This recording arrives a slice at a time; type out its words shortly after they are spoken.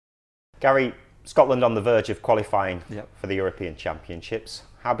Gary, Scotland on the verge of qualifying Yep. for the European Championships.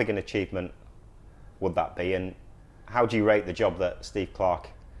 How big an achievement would that be, and how do you rate the job that Steve Clarke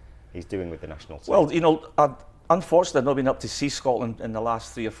is doing with the national team? Well, you know, unfortunately, I've not been up to see Scotland in the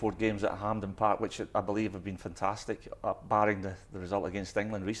last 3 or 4 games at Hampden Park, which I believe have been fantastic, barring the result against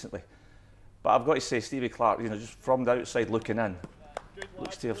England recently. But I've got to say, Stevie Clarke, you know, just from the outside looking in,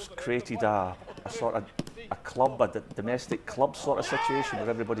 looks to have created a sort of a club, a domestic club sort of situation where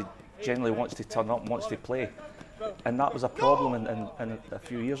everybody generally wants to turn up and wants to play. And that was a problem in a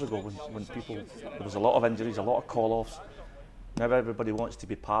few years ago when people, there was a lot of injuries, a lot of call-offs. Now everybody wants to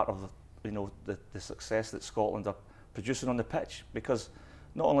be part of, you know, the success that Scotland are producing on the pitch, because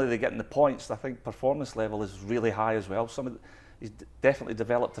not only are they getting the points, I think performance level is really high as well. He's definitely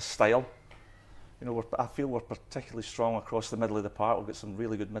developed a style. You know, I feel we're particularly strong across the middle of the park. We've got some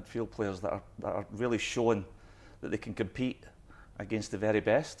really good midfield players that are really showing that they can compete against the very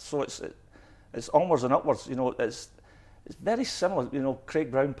best. So it's onwards and upwards. You know, it's very similar. You know, Craig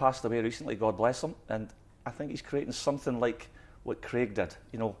Brown passed away recently, God bless him, and I think he's creating something like what Craig did.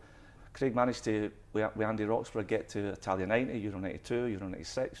 You know, Craig managed to, with Andy Roxburgh, get to Italia 90, Euro 92, Euro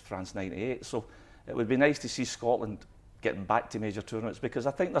 96, France 98. So it would be nice to see Scotland getting back to major tournaments, because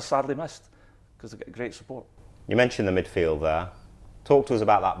I think they're sadly missed, because they get great support. You mentioned the midfield there. Talk to us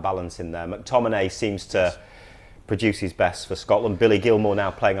about that balance in there. McTominay seems to produce his best for Scotland. Billy Gilmour now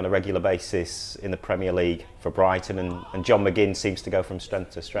playing on a regular basis in the Premier League for Brighton, and John McGinn seems to go from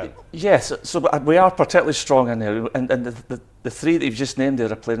strength to strength. Yes, so we are particularly strong in there, and the three that you've just named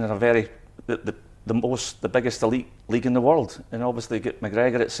there are playing in a very the biggest elite league in the world, and obviously you get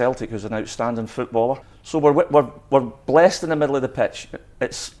McGregor at Celtic, who's an outstanding footballer. So we're blessed in the middle of the pitch.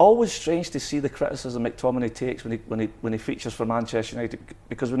 It's always strange to see the criticism McTominay takes when he features for Manchester United,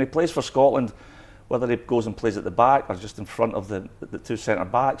 because when he plays for Scotland, whether he goes and plays at the back or just in front of the 2 centre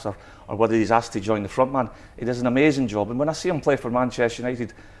backs, or whether he's asked to join the front man, he does an amazing job. And when I see him play for Manchester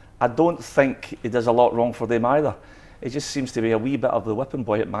United, I don't think he does a lot wrong for them either. It just seems to be a wee bit of the whipping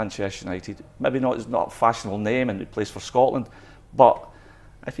boy at Manchester United. Maybe it's not a fashionable name and he plays for Scotland, but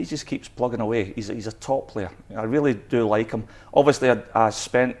if he just keeps plugging away, he's a top player. I really do like him. Obviously, I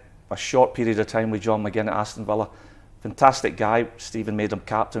spent a short period of time with John McGinn at Aston Villa. Fantastic guy. Stephen made him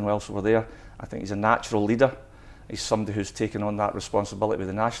captain whilst we were there. I think he's a natural leader. He's somebody who's taken on that responsibility with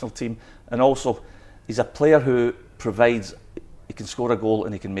the national team. And also, he's a player who provides, he can score a goal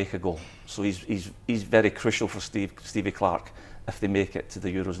and he can make a goal. So he's very crucial for Stevie Clarke if they make it to the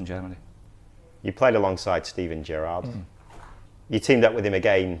Euros in Germany. You played alongside Steven Gerrard. You teamed up with him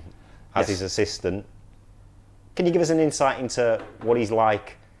again as his assistant. Can you give us an insight into what he's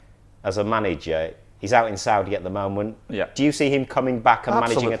like as a manager? He's out in Saudi at the moment. Yeah. Do you see him coming back and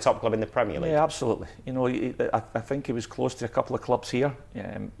managing a top club in the Premier League? Yeah, absolutely. You know, I think he was close to a couple of clubs here,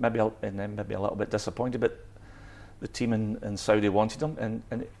 and maybe a little bit disappointed, but the team in Saudi wanted him,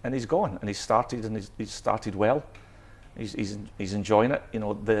 and he's gone, and he's started well. He's enjoying it. You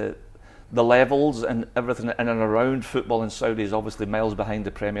know, the levels and everything in and around football in Saudi is obviously miles behind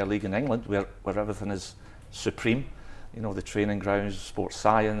the Premier League in England, where everything is supreme. You know, the training grounds, sports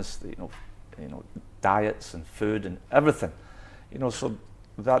science, you know, diets and food and everything. You know, so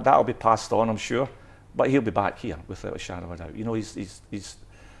that'll be passed on, I'm sure, but he'll be back here without a shadow of a doubt. You know, he's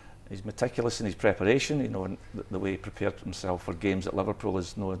meticulous in his preparation. You know, and the way he prepared himself for games at Liverpool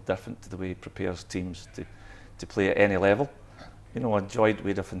is no different to the way he prepares teams to play at any level. You know, we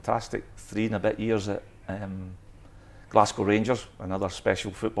had a fantastic 3 and a bit years at Glasgow Rangers, another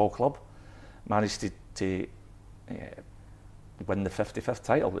special football club. Managed to win the 55th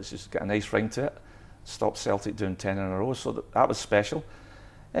title, which has got a nice ring to it. Stopped Celtic doing 10 in a row, so that was special.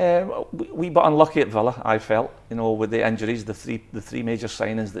 We got unlucky at Villa, I felt. You know, with the injuries, the three major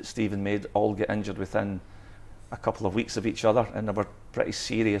signings that Stephen made all get injured within a couple of weeks of each other, and they were pretty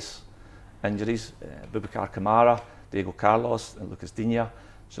serious injuries. Boubacar Kamara, Diego Carlos, and Lucas Digne.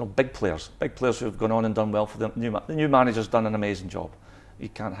 So big players who have gone on and done well for them. The new manager's done an amazing job. You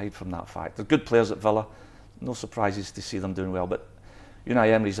can't hide from that fact. They're good players at Villa. No surprises to see them doing well, but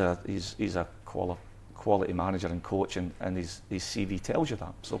Unai Emery's he's a quality manager and coach, and his CV tells you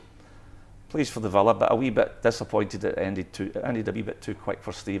that. So pleased for the Villa, but a wee bit disappointed it ended a wee bit too quick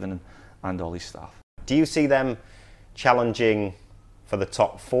for Stephen and all his staff. Do you see them challenging for the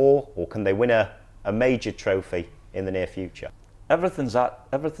top 4, or can they win a major trophy in the near future? Everything's at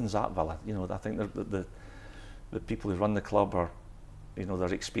Villa. You know, I think the people who run the club are, you know,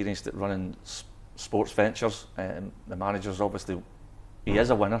 they're experienced at running sports ventures. The manager's obviously, he is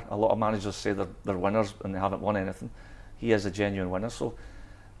a winner. A lot of managers say they're winners and they haven't won anything. He is a genuine winner. So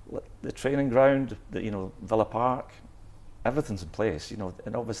the training ground, you know, Villa Park, everything's in place. You know,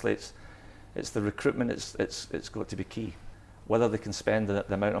 and obviously It's the recruitment. It's got to be key. Whether they can spend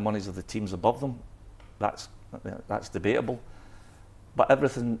the amount of monies of the teams above them, that's debatable. But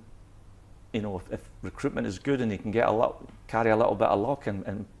everything, you know, if recruitment is good and you can carry a little bit of luck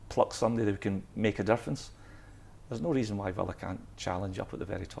and pluck somebody who can make a difference, there's no reason why Villa can't challenge up at the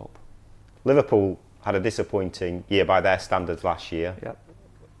very top. Liverpool had a disappointing year by their standards last year. Yep.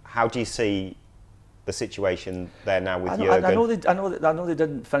 How do you see the situation there now with Jurgen? I know they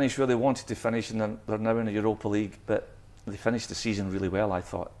didn't finish where they wanted to finish, and they're now in the Europa League. But they finished the season really well. I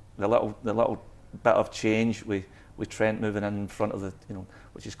thought the little bit of change with Trent moving in front of the, you know,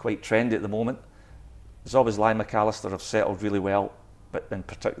 which is quite trendy at the moment. Szoboszlai, McAllister have settled really well, but in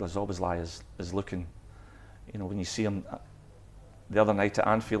particular Szoboszlai is looking, you know, when you see him the other night at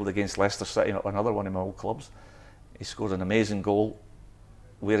Anfield against Leicester City, another one of my old clubs, he scored an amazing goal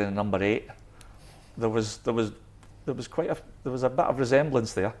wearing number 8. There was a bit of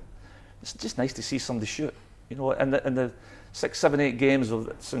resemblance there. It's just nice to see somebody shoot, you know. In the 6, 7, 8 games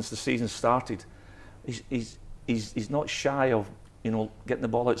since the season started, he's not shy of, you know, getting the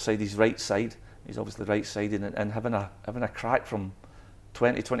ball outside his right side. He's obviously right-sided and having a crack from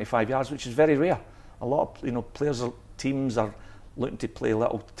 20, 25 yards, which is very rare. A lot of, you know, teams are looking to play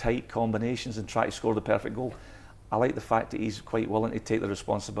little tight combinations and try to score the perfect goal. I like the fact that he's quite willing to take the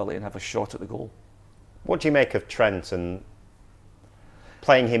responsibility and have a shot at the goal. What do you make of Trent and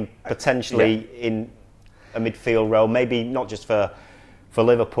playing him potentially in a midfield role, maybe not just for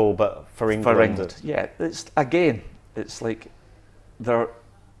Liverpool but for England? For England, yeah. It's like they're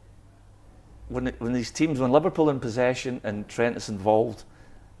when these teams, when Liverpool are in possession and Trent is involved,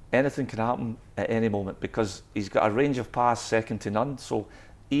 anything can happen at any moment because he's got a range of pass second to none. So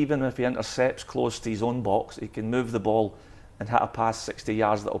even if he intercepts close to his own box, he can move the ball and hit a pass 60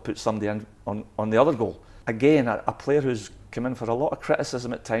 yards that will put somebody in on the other goal. Again, a player who's come in for a lot of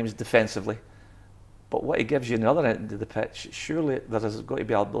criticism at times defensively, but what he gives you on the other end of the pitch, surely there has got to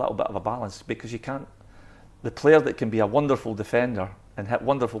be a little bit of a balance, because you can't, the player that can be a wonderful defender and hit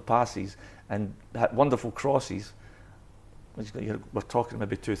wonderful passes and hit wonderful crosses, we're talking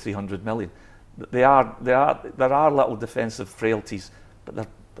maybe 200-300 million. There are little defensive frailties, but they're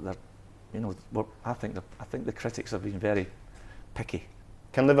you know, I think the critics have been very picky.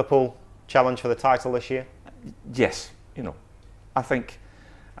 Can Liverpool challenge for the title this year? Yes, you know, I think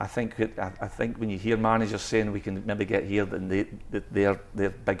when you hear managers saying we can maybe get here, then they're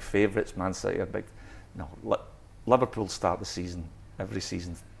big favourites. Man City are big. No, Liverpool start the season every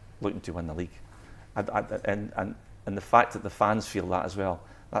season looking to win the league, and the fact that the fans feel that as well.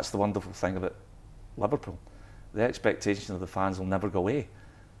 That's the wonderful thing about Liverpool. The expectation of the fans will never go away.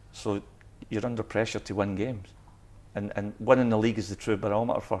 So you're under pressure to win games, and winning the league is the true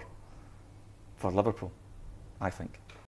barometer for Liverpool, I think.